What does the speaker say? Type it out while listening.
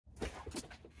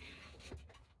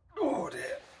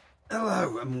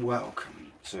Hello and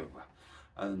welcome to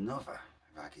another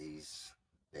Raggy's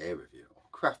beer review, or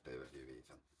craft beer review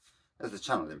even, as the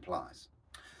channel implies.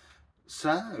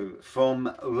 So,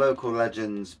 from local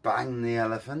legends Bang the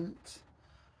Elephant,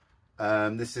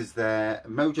 this is their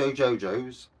Mojo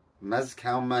Jojo's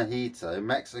Mezcal Mojito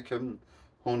Mexican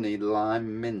Honey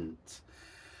Lime Mint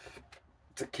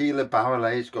Tequila Barrel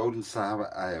Aged Golden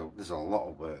Sour Ale. There's a lot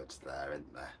of words there,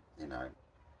 isn't there? You know.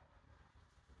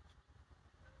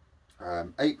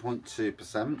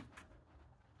 8.2%.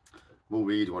 We'll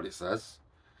read what it says.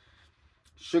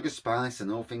 Sugar, spice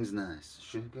and all things nice.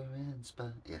 Sugar and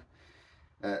spice.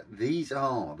 Yeah. These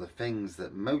are the things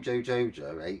that Mojo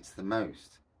Jojo hates the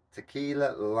most.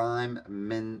 Tequila, lime,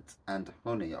 mint and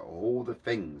honey are all the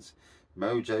things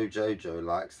Mojo Jojo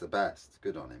likes the best.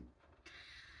 Good on him.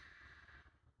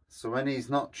 So when he's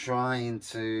not trying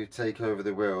to take over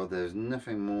the world, there's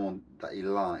nothing more that he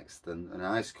likes than an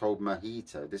ice cold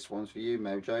mojito. This one's for you,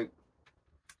 Mojo.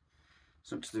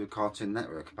 Something to do with Cartoon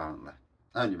Network, apparently.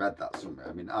 I only read that somewhere.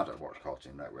 I mean, I don't watch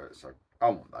Cartoon Network, so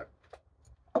I won't know.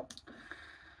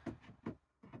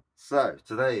 So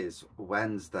today is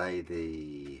Wednesday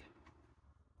the,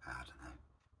 I don't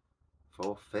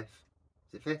know, 4th, 5th?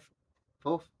 Is it 5th?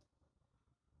 4th?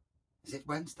 Is it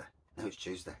Wednesday? No, it's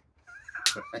Tuesday.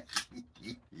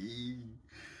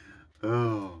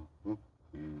 Oh,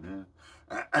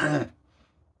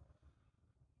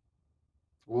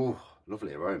 oh,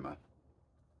 lovely aroma.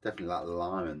 Definitely like the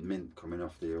lime and mint coming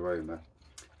off the aroma.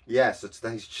 Yeah, so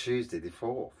today's Tuesday the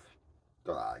 4th.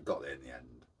 Got there in the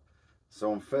end.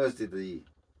 So on Thursday the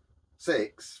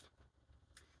 6th,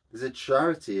 there's a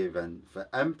charity event for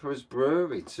Emperor's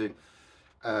Brewery to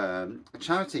a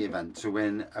charity event to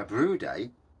win a brew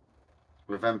day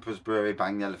with Emperor's Brewery,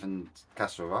 Bang the Elephant,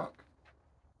 Castle Rock.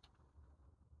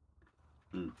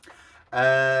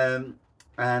 And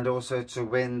also to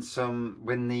win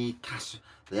the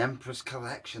Emperor's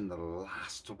Collection, the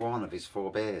last one of his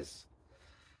 4 beers.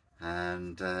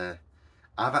 And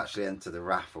I've actually entered a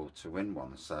raffle to win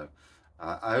one, so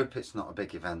I hope it's not a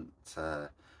big event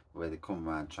where they come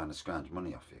around trying to scrounge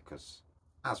money off you, because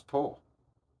as poor.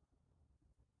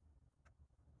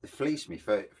 They fleeced me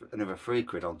for another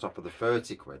 £3 on top of the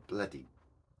 30 quid, bloody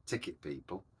ticket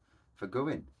people, for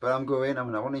going. But I'm going. I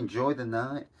mean, I want to enjoy the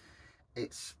night.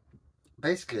 It's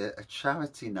basically a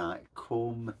charity night,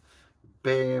 come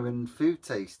beer and food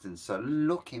tasting. So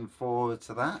looking forward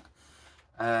to that.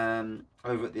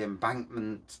 Over at the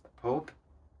Embankment pub.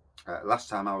 Last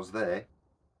time I was there,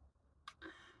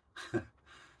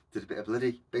 did a bit of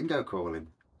bloody bingo calling.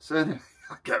 So anyway,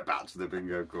 I'll get back to the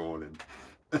bingo calling.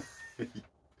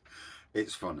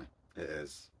 It's funny, it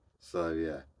is. So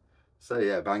yeah,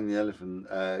 Bang the Elephant,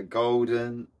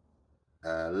 golden,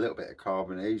 a little bit of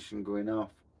carbonation going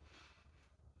off.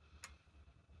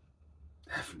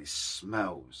 Definitely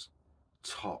smells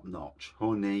top notch.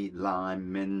 Honey,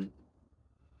 lime, mint.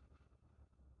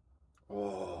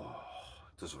 Oh,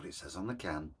 does what it says on the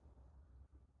can.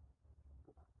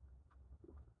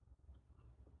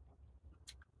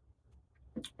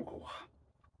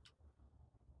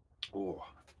 Oh,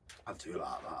 I do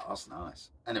like that. That's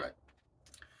nice. Anyway,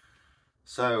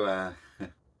 so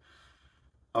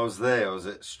I was there. I was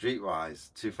at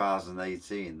Streetwise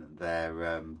 2018,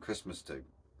 their Christmas do,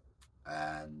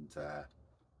 and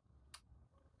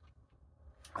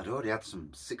I'd already had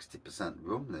some 60%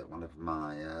 rum that one of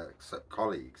my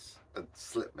colleagues had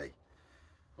slipped me.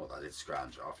 Well, I did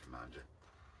scrounge it off, mind you.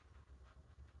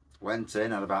 Went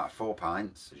in, had about 4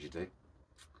 pints, as you do.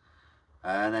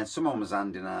 And then someone was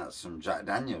handing out some Jack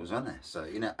Daniels, wasn't there? So,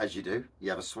 you know, as you do, you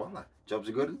have a swallow. Job's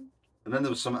a good one. And then there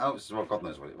was something else, well, God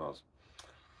knows what it was.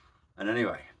 And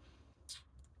anyway,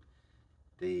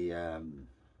 they're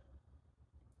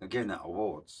giving out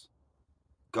awards.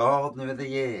 Gardener of the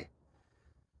Year.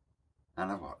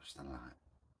 And I watched and I'm like,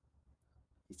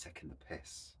 you're taking the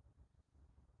piss.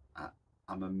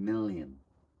 I'm a million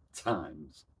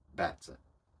times better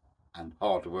and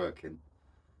hard working.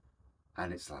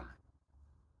 And it's like,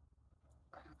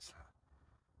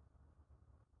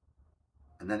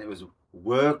 and then it was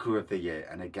Worker of the Year,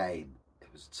 and again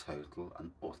it was total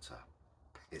and utter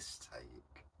piss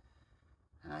take.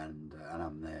 And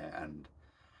I'm there, and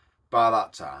by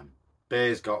that time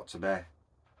beer's got to me,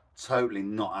 totally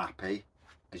not happy,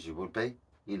 as you would be,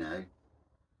 you know.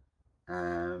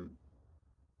 And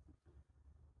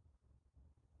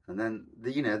then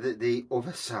the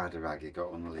other side of Raggy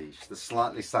got unleashed, the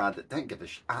slightly side that don't give a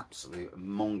absolute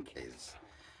monkeys,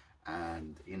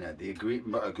 and you know, the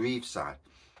aggrieved side.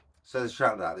 So they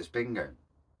shouted out this bingo,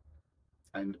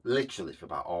 and literally for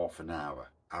about half an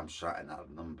hour I'm shouting out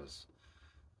the numbers,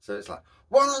 So it's like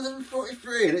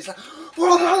 143, and it's like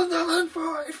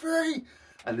 143,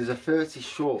 and there's a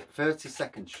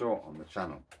 30-second short on the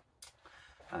channel,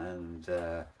 and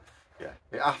yeah,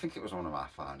 I think it was one of my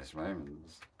finest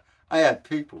moments. I had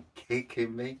people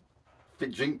kicking me,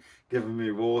 giving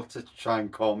me water to try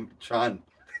and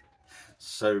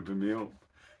sober me up.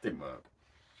 Didn't work.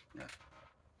 Yeah.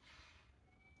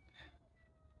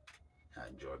 I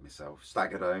enjoyed myself.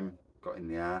 Staggered home, got in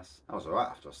the arse. I was alright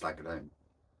after I staggered home.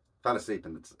 Fell asleep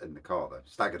in the car though.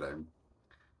 Staggered home.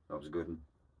 That was good.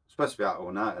 Supposed to be out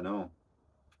all night and all.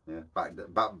 Yeah,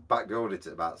 backdoored it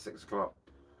at about 6 o'clock.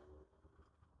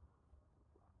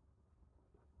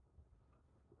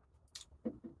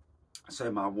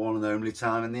 So my one and only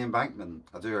time in the embankment.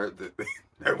 I do hope that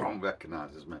no one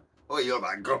recognises me. Oh, you're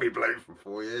that gobby bloke from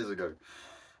 4 years ago.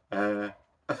 Oh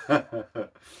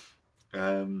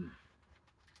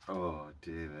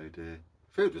dear, oh dear.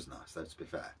 Food was nice though, to be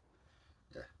fair.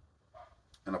 Yeah.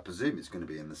 And I presume it's going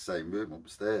to be in the same room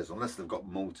upstairs, unless they've got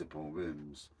multiple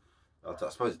rooms. I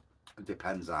suppose it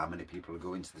depends how many people are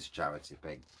going to this charity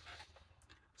thing.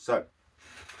 So,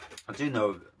 I do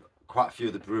know quite a few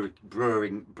of the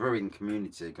brewing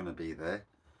community are going to be there.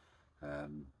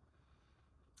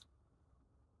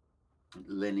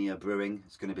 Linear Brewing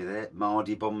is going to be there.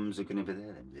 Mardy Bums are going to be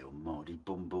there. Them little Mardy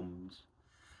Bums.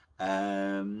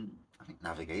 I think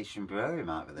Navigation Brewery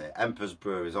might be there. Emperor's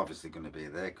Brewery is obviously going to be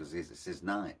there because it's his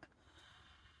night.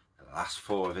 The last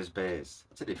 4 of his beers.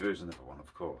 Until he brews another one,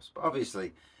 of course. But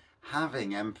obviously,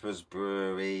 having Emperor's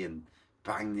Brewery and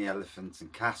Bang the Elephant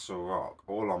and Castle Rock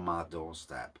all on my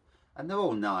doorstep, and they're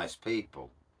all nice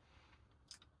people.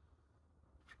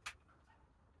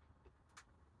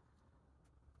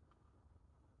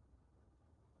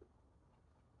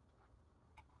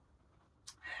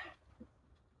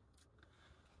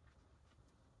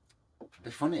 It'd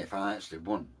be funny if I actually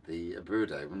won the brew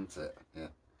day, wouldn't it? Yeah.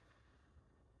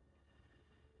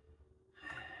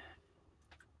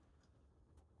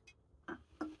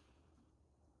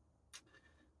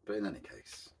 But in any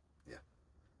case, yeah.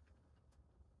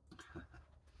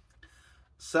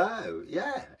 So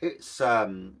yeah, it's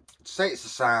say it's a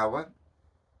sour.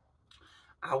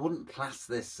 I wouldn't class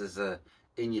this as a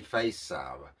in-your-face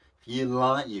sour. If you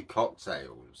like your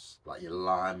cocktails, like your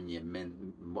lime and your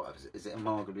mint, whatever, is it a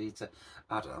margarita?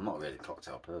 I don't know, I'm not really a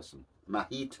cocktail person.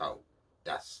 Mojito,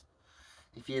 yes.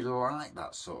 If you like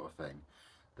that sort of thing,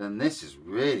 then this is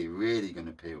really, really going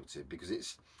to appeal to you, because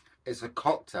it's a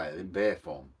cocktail in beer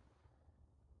form.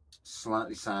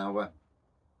 Slightly sour,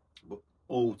 but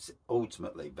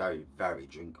ultimately very, very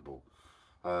drinkable.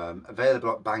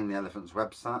 Available at Bang the Elephant's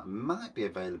website. Might be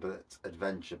available at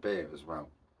Adventure Beer as well.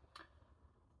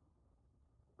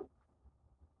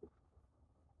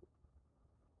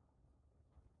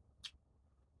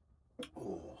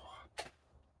 Oh,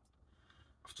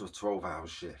 after a 12-hour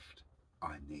shift,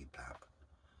 I need that.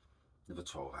 Another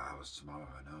 12 hours tomorrow,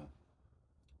 I know.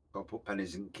 Got to put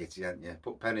pennies in kitty, haven't you?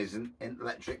 Put pennies in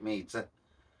electric meter.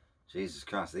 Jesus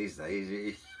Christ, these days,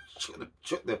 you chuck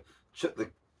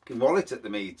the wallet at the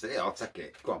meter. Yeah, I'll take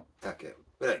it. Go on, take it.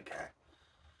 We don't care.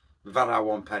 We've had our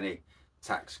 1 penny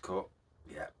tax cut.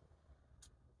 Yeah.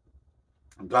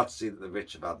 I'm glad to see that the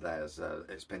rich have had theirs.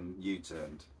 It's been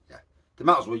U-turned. Yeah. They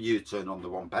might as well U-turn on the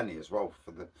 1 penny as well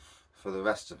for the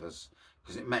rest of us,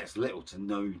 because it makes little to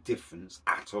no difference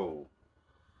at all.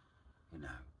 You know,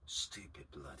 stupid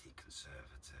bloody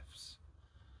Conservatives.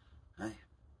 Hey.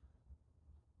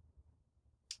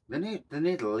 They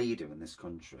need a leader in this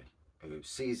country who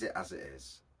sees it as it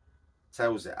is,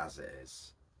 tells it as it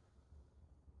is,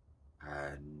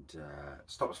 and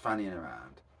stops fannying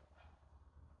around.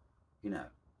 You know,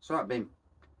 it's not being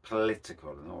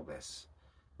political and all this,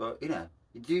 but you know,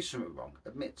 you do something wrong,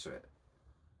 admit to it.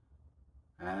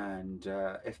 And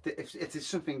if there's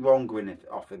something wrong going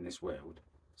off in this world,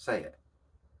 say it.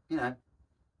 You know,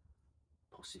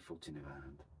 pussyfooting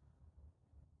around.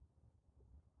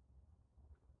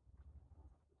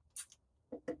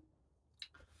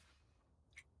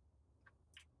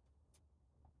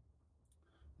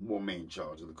 Want me in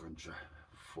charge of the country?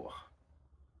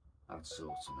 I'd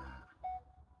sort them out.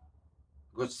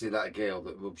 Good to see that girl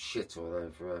that rubbed shit all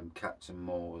over Captain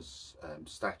Moore's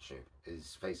statue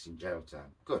is facing jail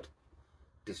time. Good.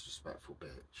 Disrespectful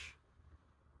bitch.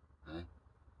 Eh?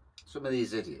 Some of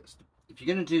these idiots. If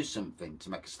you're going to do something to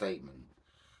make a statement,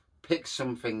 pick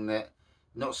something that,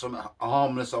 not some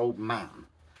harmless old man.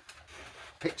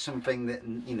 Pick something that,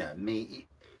 you know,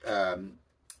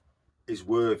 is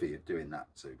worthy of doing that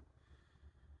to.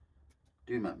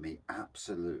 Do make me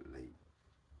absolutely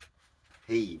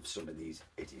heave some of these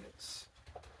idiots.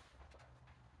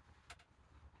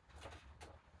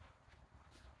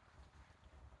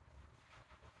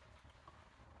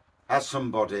 as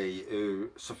somebody who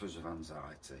suffers with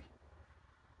anxiety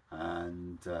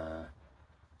and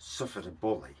suffered a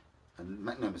bully, and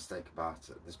make no mistake about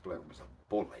it, this bloke was a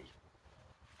bully,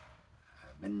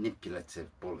 a manipulative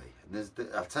bully, and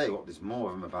I'll tell you what, there's more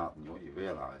of them about than what you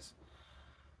realise.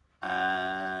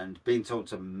 And being told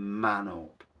to man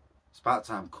up, it's about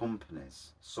time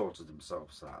companies sorted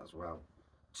themselves out as well.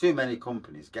 Too many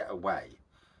companies get away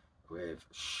with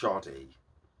shoddy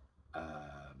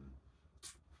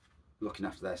looking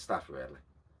after their staff, really.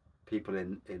 People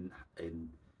in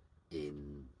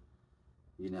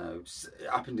you know, it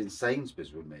happened in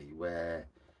Sainsbury's with me, where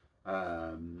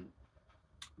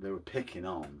they were picking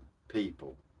on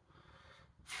people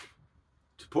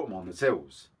to put them on the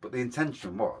tills, but the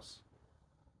intention was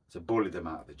to bully them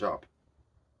out of the job.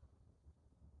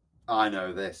 I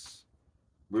know this.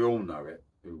 We all know it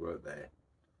who work there.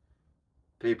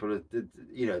 People,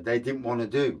 you know, they didn't want to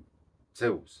do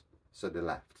tills, so they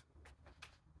left.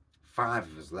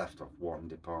 5 of us left off one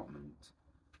department.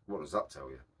 What does that tell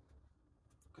you?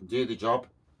 Can do the job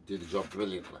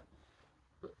brilliantly,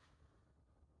 but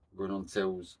going on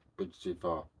tills, bridge too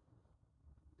far.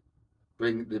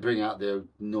 They bring out the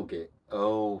nugget.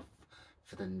 Oh,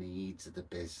 for the needs of the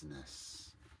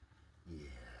business. Yeah.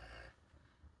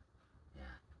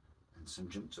 And some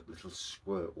jumped up little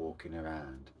squirt walking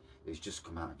around who's just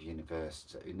come out of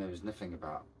university, who knows nothing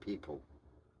about people.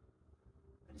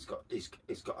 And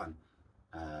he's got an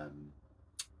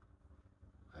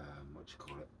what do you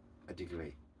call it? A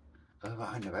degree. Oh,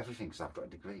 I know everything because I've got a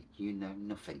degree. You know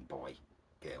nothing, boy,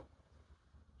 girl.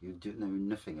 You do know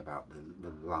nothing about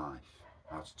the life,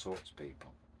 how to talk to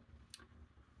people.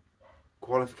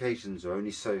 Qualifications are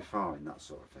only so far in that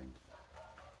sort of thing.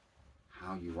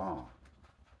 How you are.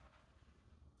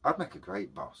 I'd make a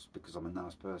great boss because I'm a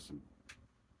nice person.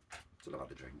 Till I've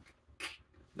had a drink.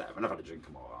 No, when I've had a drink,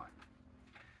 I'm alright.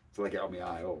 Till I get on my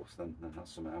high horse, then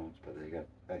that's something else. But there you go.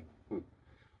 Hey. Ooh.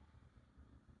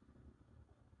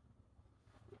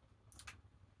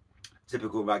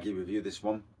 Typical Raggy review, this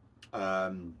one.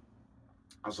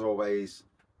 As always,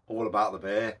 all about the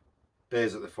beer.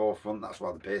 Beer's at the forefront, that's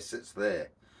why the beer sits there.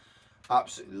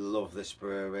 Absolutely love this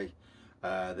brewery.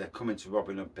 They're coming to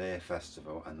Robin Hood Beer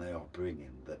Festival and they are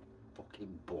bringing the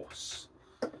fucking bus.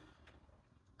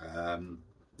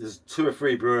 There's 2 or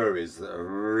 3 breweries that are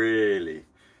really,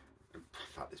 in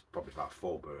fact there's probably about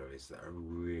 4 breweries that are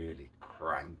really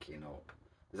cranking up.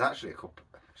 There's actually one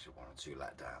or 2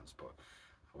 letdowns, but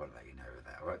I won't let you know who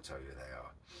they are. I won't tell you who they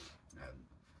are.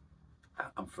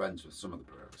 I'm friends with some of the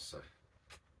brewers, so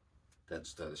don't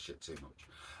stir the shit too much.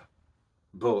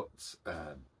 But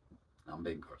I'm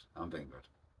being good.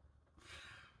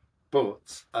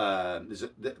 But there's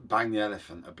Bang the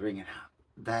Elephant are bringing out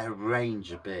their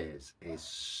range of beers is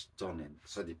stunning.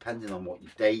 So depending on what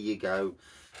day you go,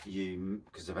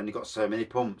 because they've only got so many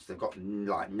pumps, they've got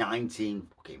like 19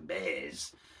 fucking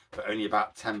beers, but only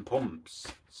about 10 pumps.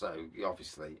 So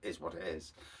obviously, it is what it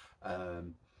is.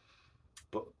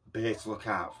 But beer to look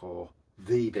out for.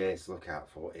 The beer to look out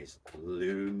for is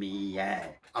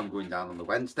Lumiere. I'm going down on the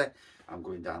Wednesday. I'm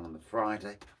going down on the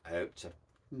Friday. I hope to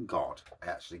God I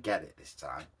actually get it this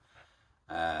time.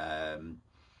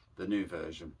 The new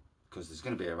version, because there's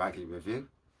going to be a Raggy review.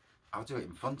 I'll do it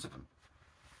in front of them,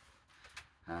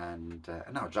 and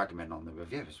I'll drag them in on the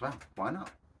review as well. Why not?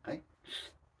 Hey,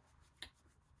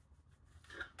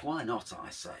 why not? I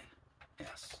say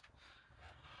yes.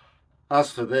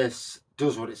 As for this,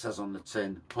 does what it says on the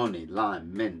tin: honey,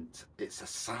 lime, mint. It's a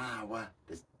sour.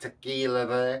 There's tequila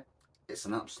there. It's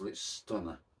an absolute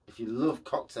stunner. If you love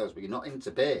cocktails but you're not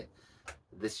into beer,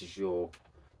 this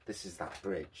is that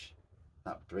bridge.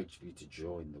 That bridge for you to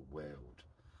join the world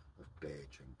of beer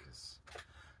drinkers.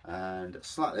 And a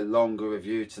slightly longer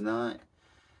review tonight.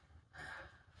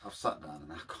 I've sat down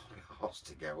and I can't be arsed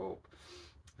to go up.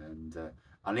 And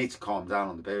I need to calm down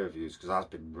on the beer reviews because I've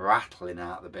been rattling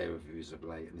out the beer reviews of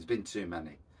late and there's been too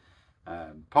many.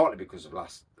 Partly because of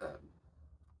last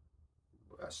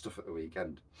stuff at the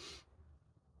weekend.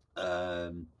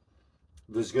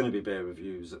 There's going to be beer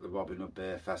reviews at the Robin Hood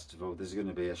Beer Festival. There's going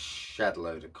to be a shed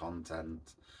load of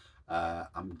content.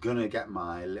 I'm going to get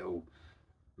my little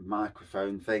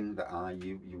microphone thing that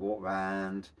you walk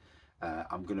around.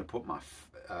 I'm going to put my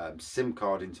SIM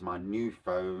card into my new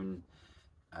phone.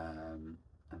 And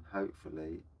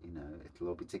hopefully, you know, it'll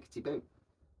all be tickety-boo.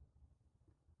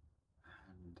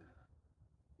 And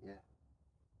yeah.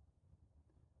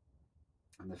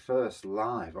 And the first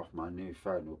live off my new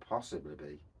phone will possibly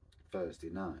be Thursday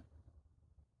night,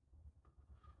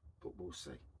 but we'll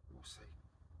see.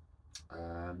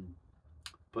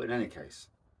 But in any case,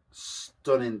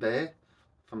 stunning beer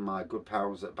from my good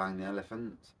pals at Bang the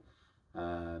Elephant.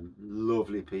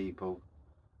 Lovely people,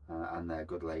 and they're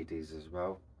good ladies as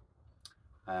well.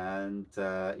 And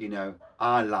you know,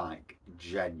 I like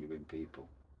genuine people.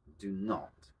 Do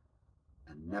not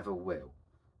and never will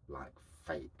like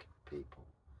fake people.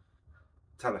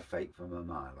 Tell a fake from a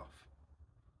mile off.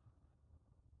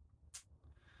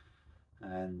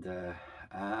 And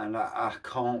I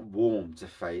can't warm to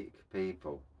fake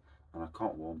people, and I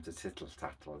can't warm to tittle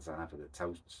tattlers either that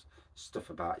tell stuff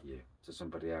about you to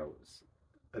somebody else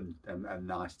and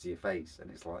nice to your face, and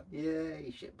it's like, yeah,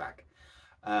 you shitbag.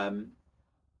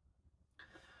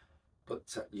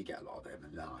 But you get a lot of them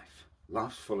in life.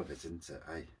 Life's full of it, isn't it?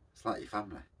 Hey, it's like your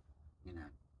family, you know.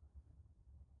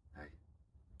 Hey,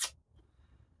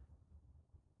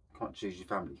 you can't choose your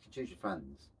family, you can choose your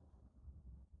friends.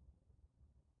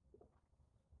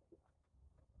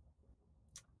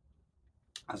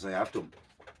 As I have done.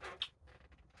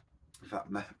 In fact,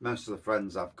 most of the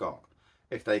friends I've got,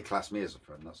 if they class me as a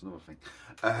friend, that's another thing,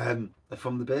 are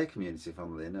from the beer community,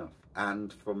 funnily enough,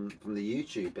 and from the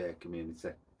YouTube beer community.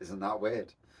 Isn't that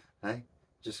weird? Hey,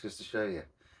 just goes to show you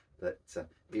that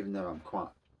even though I'm quite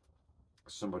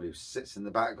somebody who sits in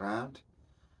the background,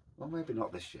 well, maybe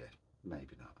not this year,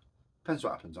 maybe not. Depends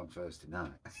what happens on Thursday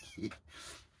night.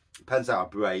 Depends how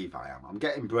brave I am. I'm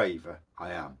getting braver,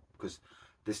 I am, because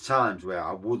there's times where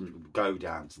I wouldn't go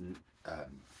down to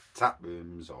tap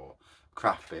rooms or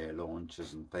craft beer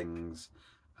launches and things,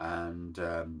 and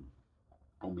on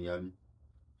my own,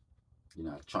 you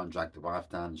know, try and drag the wife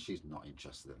down, and she's not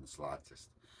interested in the slightest.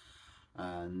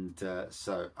 And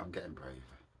so I'm getting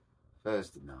braver.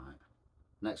 Thursday night,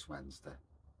 next Wednesday,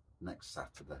 next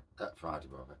Saturday, Friday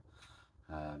rather,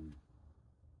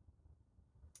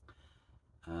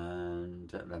 and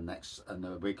then and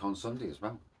a week on Sunday as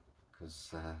well,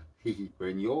 because we're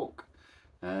in York,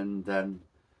 and then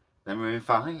we're in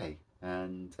Filey,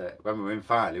 and when we're in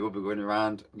Filey, we'll be going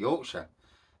around Yorkshire,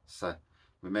 so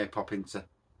we may pop into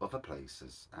other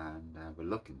places, and we're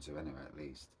looking to anyway, at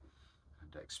least,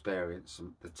 and experience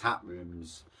the tap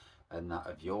rooms and that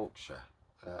of Yorkshire,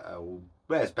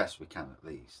 where as best we can, at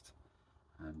least,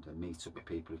 and meet up with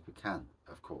people if we can,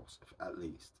 of course, at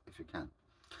least if we can.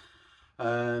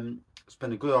 It's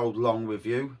been a good old long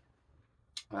review.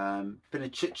 Been a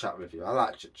chit chat review. I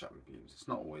like chit chat reviews. It's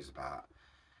not always about,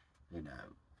 you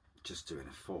know, just doing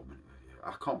a 4-minute review.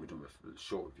 I can't be doing with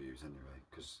short reviews anyway,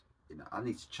 because, you know, I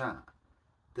need to chat.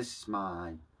 This is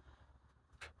I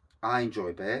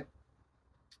enjoy beer.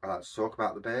 I like to talk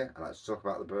about the beer. I like to talk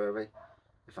about the brewery,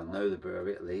 if I know the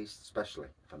brewery at least, especially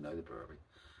if I know the brewery,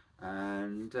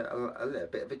 and a little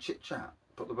bit of a chit chat.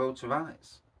 Put the world to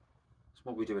rights. It's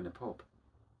what we do in the pub.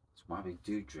 It's why we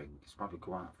do drink. It's why we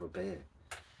go out for a beer.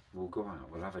 We'll go out,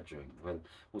 we'll have a drink,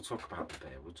 we'll talk about the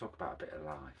beer, we'll talk about a bit of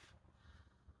life.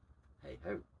 Hey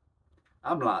ho.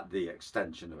 I'm like the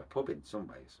extension of a pub in some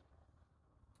ways,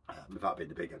 without being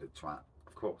the big-headed twat,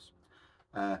 of course.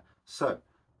 So,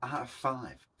 out of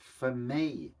 5, for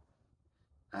me,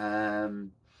 yeah,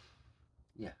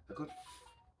 a good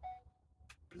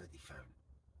bloody phone.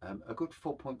 A good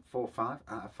 4.45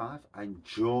 out of 5. I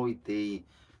enjoyed the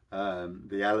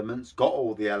elements, got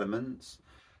all the elements,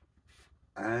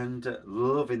 and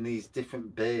loving these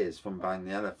different beers from Bang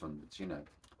the Elephant. You know,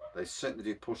 they certainly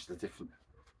do push the different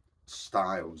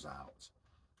styles out,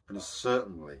 and it's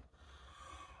certainly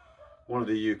one of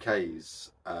the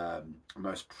UK's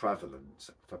most prevalent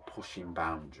for pushing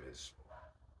boundaries.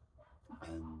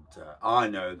 And I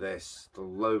know this, the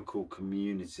local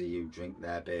community who drink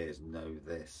their beers know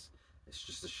this. It's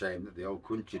just a shame that the old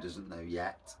country doesn't know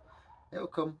yet. It'll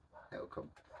come, it'll come.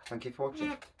 Thank you for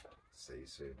watching. See you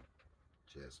soon.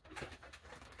 Cheers.